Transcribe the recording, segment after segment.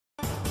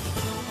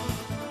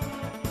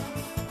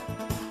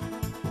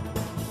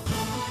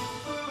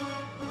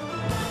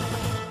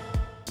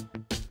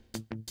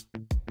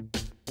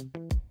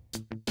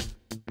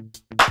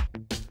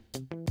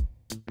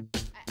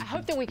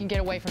that we can get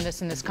away from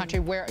this in this country,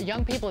 where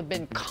young people have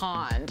been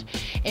conned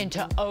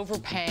into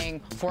overpaying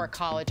for a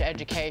college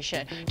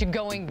education, to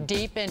going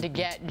deep into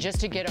just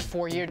to get a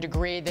 4-year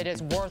degree that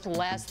is worth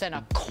less than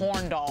a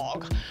corn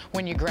dog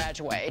when you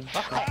graduate.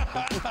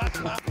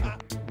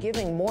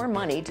 Giving more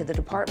money to the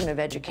Department of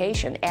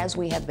Education, as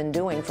we have been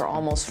doing for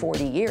almost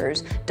 40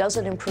 years,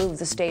 doesn't improve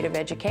the state of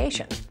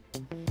education.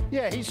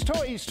 Yeah, he's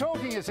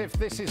talking as if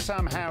this is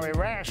somehow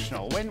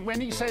irrational.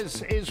 When he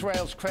says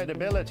Israel's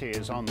credibility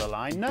is on the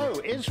line, no,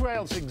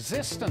 Israel's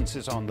existence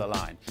is on the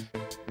line.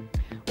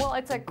 Well,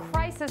 it's a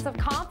crisis of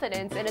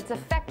confidence, and it's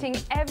affecting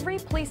every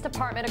police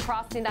department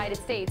across the United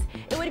States.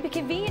 It would be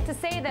convenient to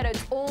say that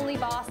it's only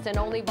Boston,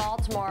 only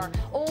Baltimore,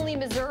 only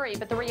Missouri,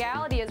 but the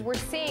reality is we're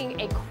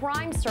seeing a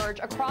crime surge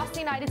across the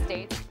United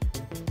States.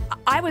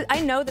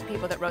 I know the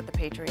people that wrote the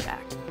Patriot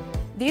Act.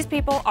 These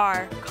people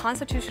are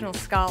constitutional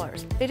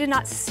scholars. They did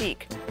not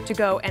seek to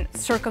go and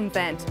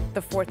circumvent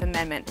the Fourth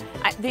Amendment.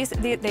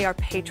 They are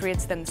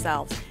patriots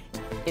themselves.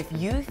 If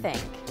you think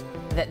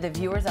that the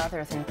viewers out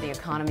there think the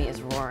economy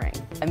is roaring,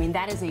 I mean,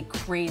 that is a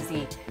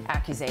crazy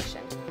accusation.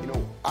 You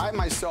know, I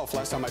myself,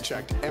 last time I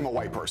checked, am a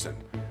white person.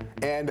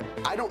 And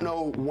I don't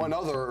know one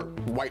other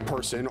white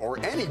person, or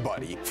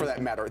anybody for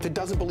that matter, that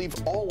doesn't believe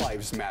all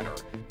lives matter.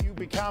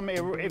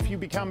 If you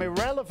become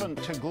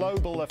irrelevant to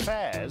global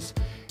affairs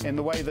in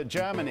the way that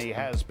Germany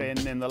has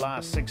been in the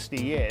last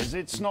 60 years,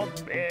 it's not,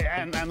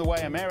 and the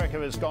way America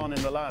has gone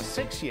in the last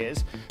 6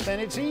 years, then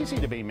it's easy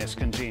to be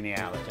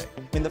miscongeniality.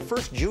 I mean, the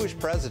first Jewish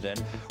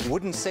president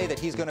wouldn't say that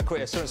he's going to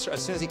create, as soon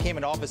as he came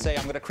into office, say,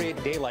 I'm going to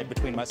create daylight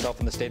between myself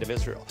and the state of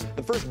Israel.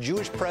 The first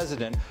Jewish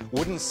president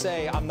wouldn't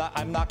say, I'm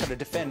not going to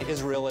defend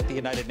Israel at the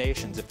United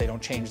Nations if they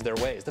don't change their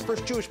ways. The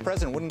first Jewish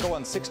president wouldn't go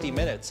on 60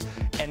 Minutes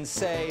and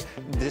say,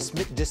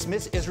 dismiss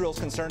Israel's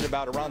concerns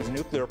about Iran's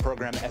nuclear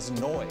program as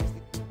noise.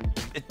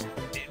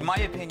 In my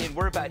opinion,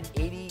 we're about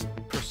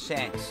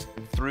 80%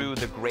 through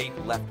the great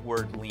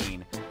leftward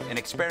lean, an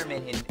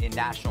experiment in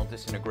national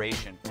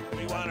disintegration.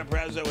 We want a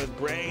president with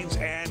brains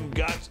and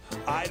guts.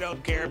 I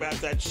don't care about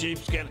that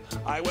sheepskin.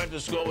 I went to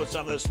school with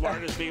some of the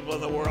smartest people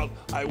in the world.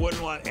 I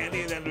wouldn't want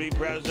any of them to be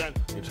president.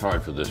 It's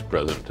hard for this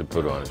president to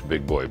put on his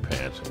big boy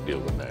pants and deal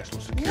with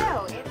national security.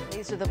 No,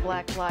 these are the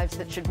black lives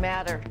that should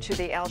matter to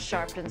the Al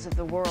Sharptons of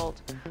the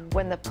world.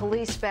 When the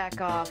police back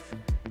off,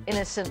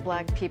 innocent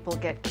black people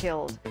get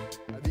killed.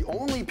 The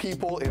only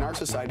people in our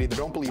society that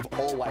don't believe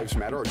all lives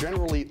matter are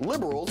generally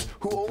liberals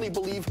who only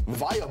believe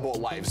viable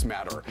lives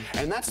matter.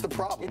 And that's the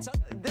problem.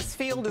 This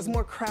field is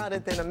more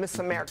crowded than a Miss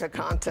America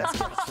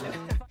contest.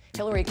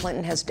 Hillary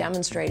Clinton has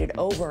demonstrated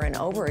over and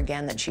over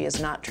again that she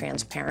is not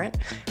transparent.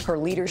 Her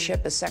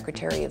leadership as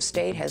Secretary of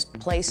State has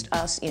placed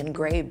us in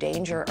grave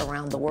danger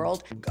around the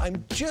world.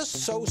 I'm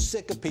just so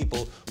sick of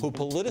people who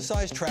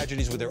politicize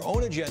tragedies with their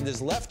own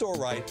agendas, left or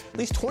right. At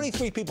least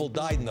 23 people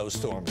died in those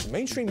storms.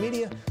 Mainstream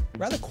media,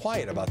 rather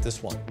quiet about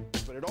this one.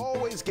 But it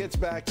always gets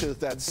back to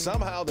that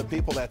somehow the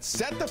people that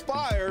set the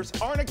fires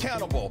aren't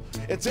accountable.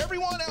 It's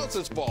everyone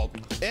else's fault,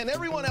 and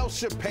everyone else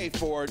should pay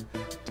for it.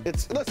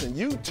 Listen,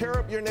 you tear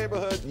up your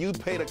neighborhood, you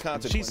pay the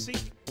consequence.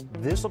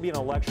 This will be an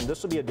election.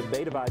 This will be a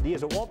debate of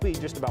ideas. It won't be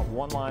just about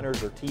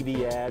one-liners or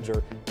TV ads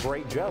or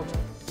great jokes.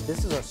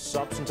 This is a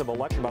substantive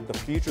election about the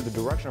future, the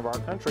direction of our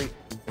country,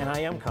 and I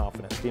am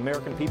confident. The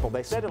American people,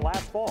 they said it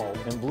last fall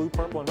in blue,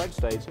 purple, and red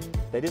states.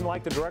 They didn't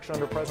like the direction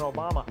under President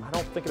Obama. I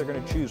don't think they're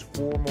going to choose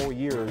 4 more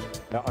years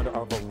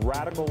of a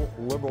radical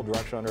liberal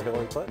direction under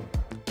Hillary Clinton.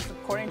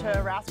 According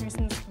to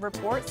Rasmussen's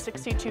report,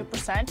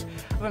 62%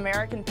 of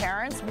American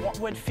parents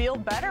would feel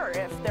better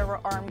if there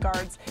were armed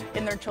guards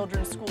in their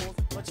children's schools.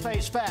 Let's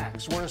face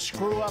facts. We're a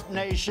screw-up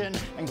nation,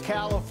 and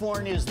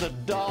California is the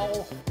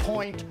dull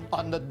point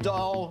on the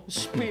dull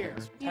spear.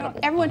 You know,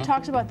 everyone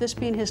talks about this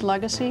being his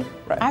legacy.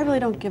 Right. I really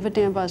don't give a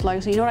damn about his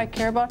legacy. You know what I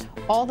care about?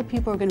 All the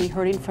people who are going to be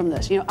hurting from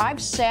this. You know,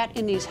 I've sat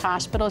in these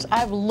hospitals.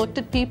 I've looked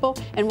at people,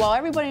 and while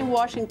everybody in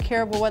Washington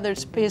cares about whether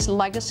it's his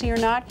legacy or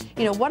not,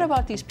 you know, what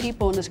about these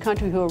people in this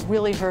country who are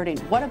really hurting?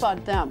 What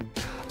about them?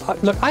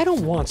 Look, I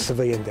don't want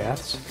civilian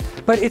deaths,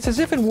 but it's as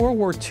if in World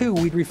War II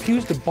we'd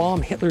refused to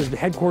bomb Hitler's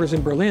headquarters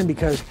in Berlin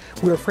because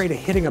we were afraid of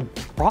hitting a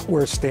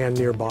bratwurst stand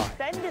nearby.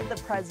 Defended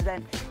the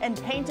president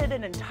and painted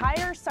an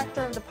entire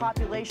sector of the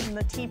population,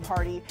 the Tea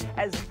Party,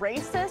 as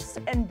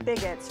racist and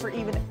bigots for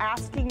even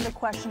asking the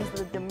questions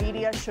that the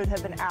media should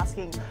have been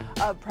asking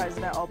of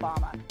President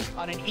Obama.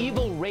 On an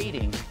evil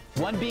rating,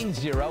 1 being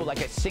 0, like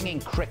a singing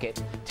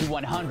cricket, to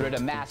 100, a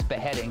mass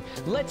beheading,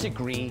 let's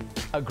agree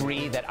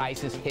that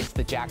ISIS hits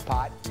the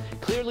jackpot.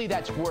 Clearly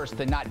that's worse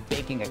than not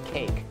baking a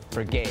cake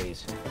for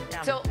gays.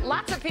 So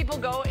lots of people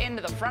go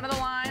into the front of the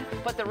line,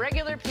 but the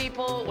regular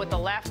people with the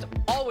left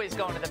always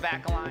go into the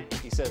back of the line.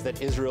 He says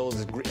that Israel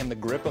is in the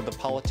grip of the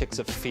politics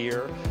of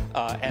fear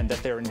and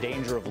that they're in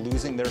danger of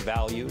losing their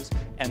values,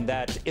 and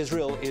that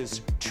Israel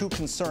is too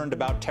concerned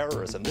about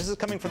terrorism. This is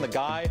coming from the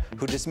guy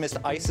who dismissed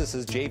ISIS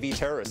as JV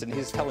terrorists, and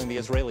he's telling the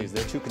Israelis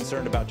they're too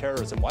concerned about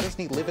terrorism. Why doesn't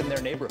he live in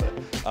their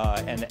neighborhood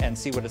and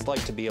see what it's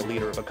like to be a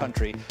leader of a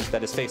country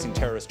that is facing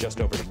terrorists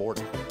just over the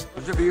border?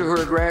 Those of you who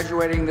are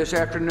graduating this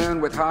afternoon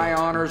with high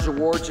honors,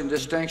 awards, and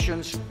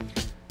distinctions,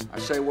 I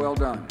say well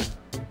done.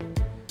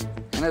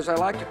 And as I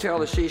like to tell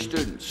the C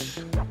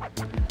students,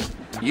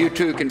 you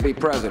too can be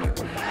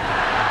president.